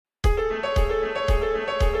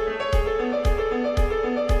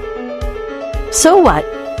So What?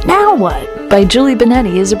 Now What? By Julie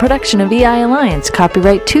Benetti is a production of EI Alliance,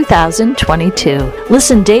 copyright 2022.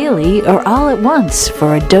 Listen daily or all at once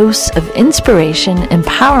for a dose of inspiration,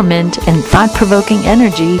 empowerment, and thought-provoking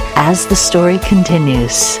energy as the story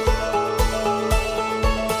continues.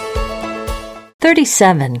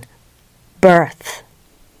 37. Birth.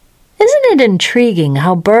 Isn't it intriguing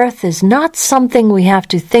how birth is not something we have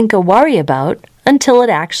to think or worry about until it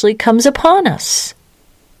actually comes upon us?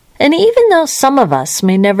 And even though some of us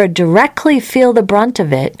may never directly feel the brunt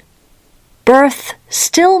of it, birth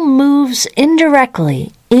still moves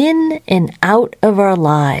indirectly in and out of our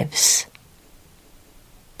lives.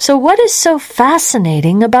 So what is so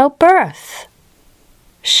fascinating about birth?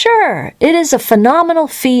 Sure, it is a phenomenal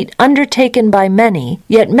feat undertaken by many,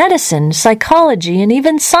 yet medicine, psychology, and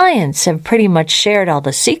even science have pretty much shared all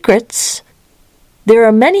the secrets. There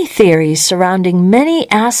are many theories surrounding many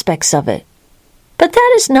aspects of it. But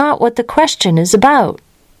that is not what the question is about.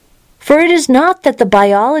 For it is not that the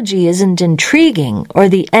biology isn't intriguing or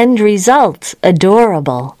the end result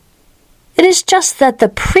adorable. It is just that the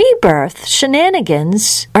pre-birth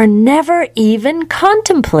shenanigans are never even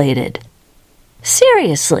contemplated.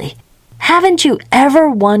 Seriously, haven't you ever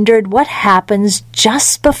wondered what happens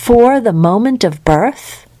just before the moment of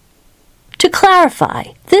birth? To clarify,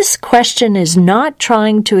 this question is not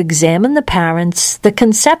trying to examine the parents, the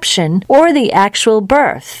conception, or the actual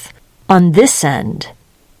birth on this end.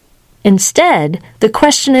 Instead, the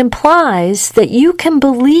question implies that you can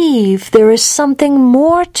believe there is something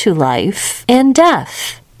more to life and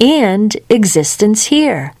death and existence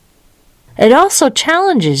here. It also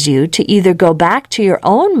challenges you to either go back to your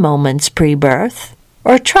own moments pre-birth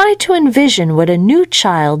or try to envision what a new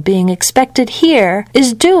child being expected here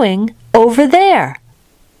is doing over there.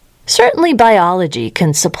 Certainly biology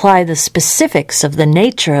can supply the specifics of the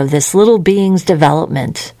nature of this little being's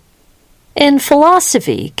development. And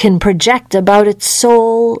philosophy can project about its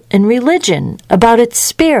soul and religion about its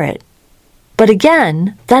spirit. But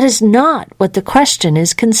again, that is not what the question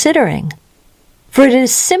is considering. For it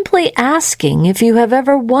is simply asking if you have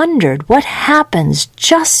ever wondered what happens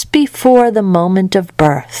just before the moment of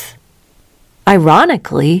birth.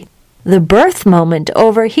 Ironically, the birth moment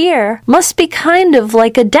over here must be kind of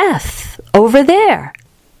like a death over there.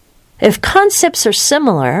 If concepts are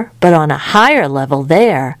similar, but on a higher level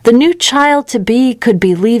there, the new child-to-be could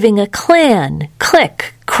be leaving a clan,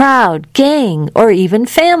 clique, crowd, gang, or even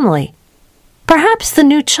family. Perhaps the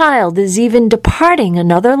new child is even departing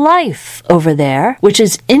another life over there, which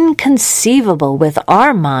is inconceivable with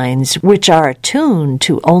our minds, which are attuned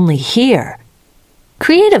to only here.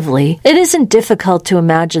 Creatively, it isn't difficult to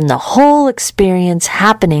imagine the whole experience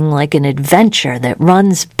happening like an adventure that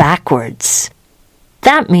runs backwards.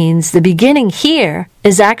 That means the beginning here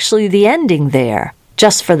is actually the ending there,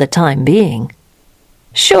 just for the time being.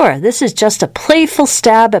 Sure, this is just a playful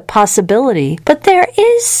stab at possibility, but there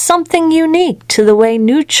is something unique to the way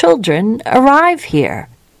new children arrive here.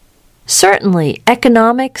 Certainly,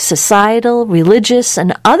 economic, societal, religious,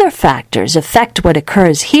 and other factors affect what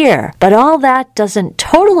occurs here, but all that doesn't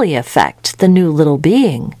totally affect the new little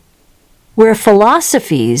being. Where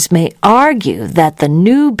philosophies may argue that the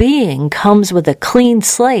new being comes with a clean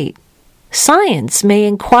slate, science may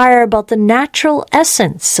inquire about the natural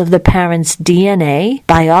essence of the parent's DNA,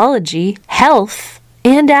 biology, health,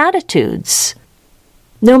 and attitudes.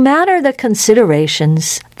 No matter the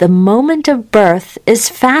considerations, the moment of birth is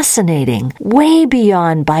fascinating, way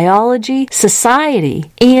beyond biology,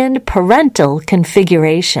 society, and parental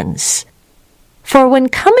configurations. For when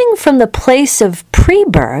coming from the place of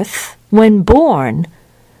pre-birth, when born,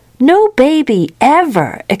 no baby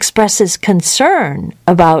ever expresses concern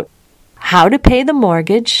about how to pay the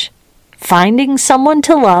mortgage, finding someone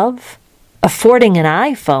to love, affording an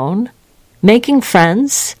iPhone, making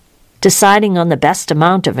friends, deciding on the best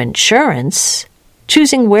amount of insurance,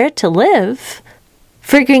 choosing where to live,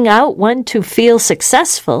 figuring out when to feel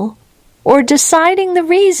successful, or deciding the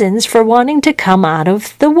reasons for wanting to come out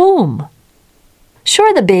of the womb.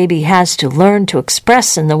 Sure, the baby has to learn to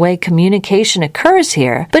express in the way communication occurs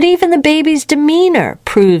here, but even the baby's demeanor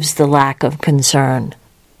proves the lack of concern.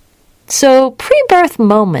 So pre-birth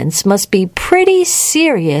moments must be pretty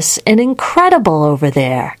serious and incredible over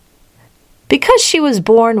there. Because she was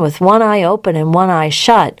born with one eye open and one eye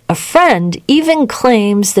shut, a friend even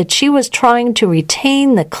claims that she was trying to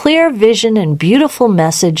retain the clear vision and beautiful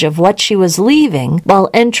message of what she was leaving while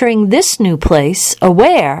entering this new place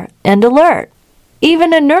aware and alert.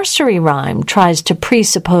 Even a nursery rhyme tries to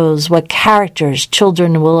presuppose what characters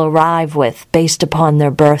children will arrive with based upon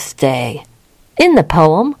their birthday. In the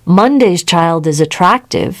poem, Monday's child is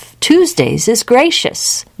attractive, Tuesday's is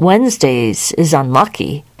gracious, Wednesday's is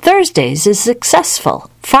unlucky, Thursday's is successful,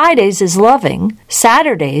 Friday's is loving,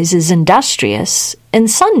 Saturday's is industrious, and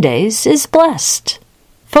Sunday's is blessed.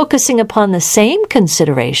 Focusing upon the same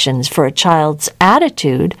considerations for a child's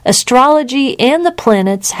attitude, astrology and the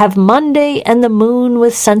planets have Monday and the moon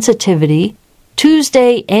with sensitivity,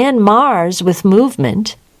 Tuesday and Mars with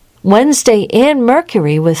movement, Wednesday and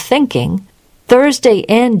Mercury with thinking, Thursday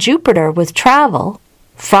and Jupiter with travel,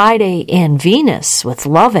 Friday and Venus with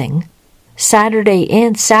loving, Saturday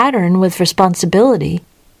and Saturn with responsibility,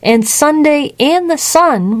 and Sunday and the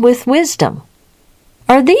Sun with wisdom.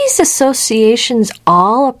 Are these associations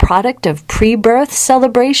all a product of pre-birth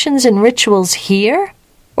celebrations and rituals here,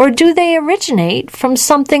 or do they originate from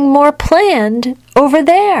something more planned over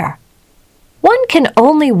there? One can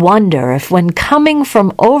only wonder if when coming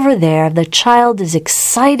from over there the child is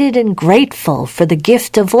excited and grateful for the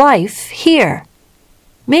gift of life here.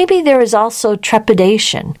 Maybe there is also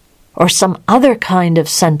trepidation or some other kind of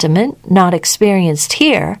sentiment not experienced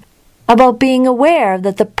here about being aware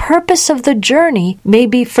that the purpose of the journey may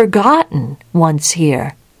be forgotten once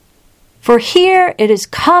here. For here it is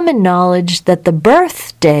common knowledge that the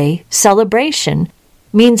birthday celebration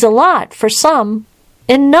means a lot for some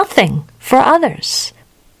and nothing for others,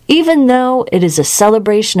 even though it is a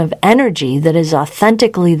celebration of energy that is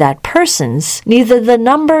authentically that person's. Neither the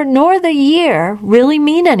number nor the year really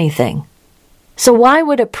mean anything. So why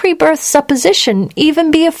would a pre-birth supposition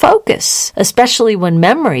even be a focus, especially when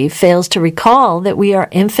memory fails to recall that we are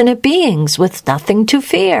infinite beings with nothing to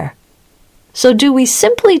fear? So do we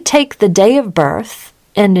simply take the day of birth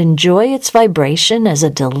and enjoy its vibration as a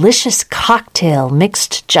delicious cocktail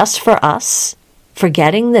mixed just for us,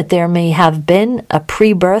 forgetting that there may have been a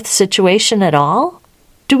pre-birth situation at all?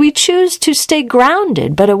 Do we choose to stay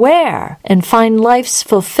grounded but aware and find life's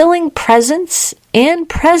fulfilling presence and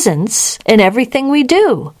presence in everything we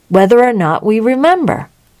do, whether or not we remember?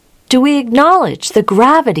 Do we acknowledge the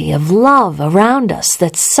gravity of love around us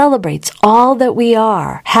that celebrates all that we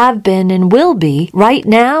are, have been, and will be right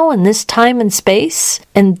now in this time and space,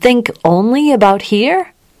 and think only about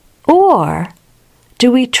here? Or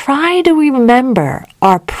do we try to remember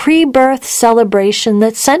our pre-birth celebration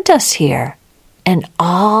that sent us here and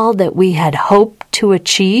all that we had hoped to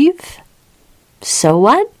achieve? So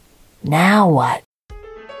what? Now what?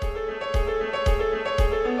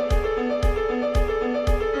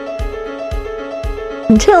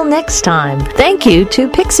 Until next time, thank you to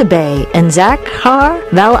Pixabay and Zakhar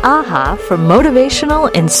Valaha for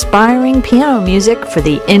motivational, inspiring piano music for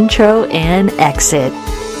the intro and exit.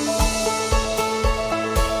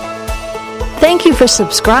 Thank you for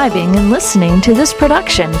subscribing and listening to this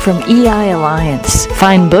production from EI Alliance.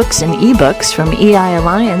 Find books and ebooks from EI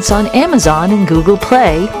Alliance on Amazon and Google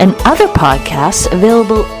Play, and other podcasts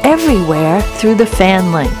available everywhere through the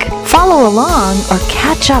fan link. Follow along or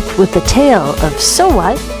catch up with the tale of So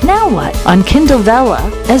What, Now What on Kindle Vella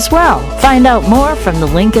as well. Find out more from the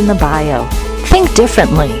link in the bio. Think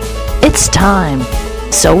differently. It's time.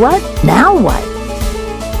 So what? Now what?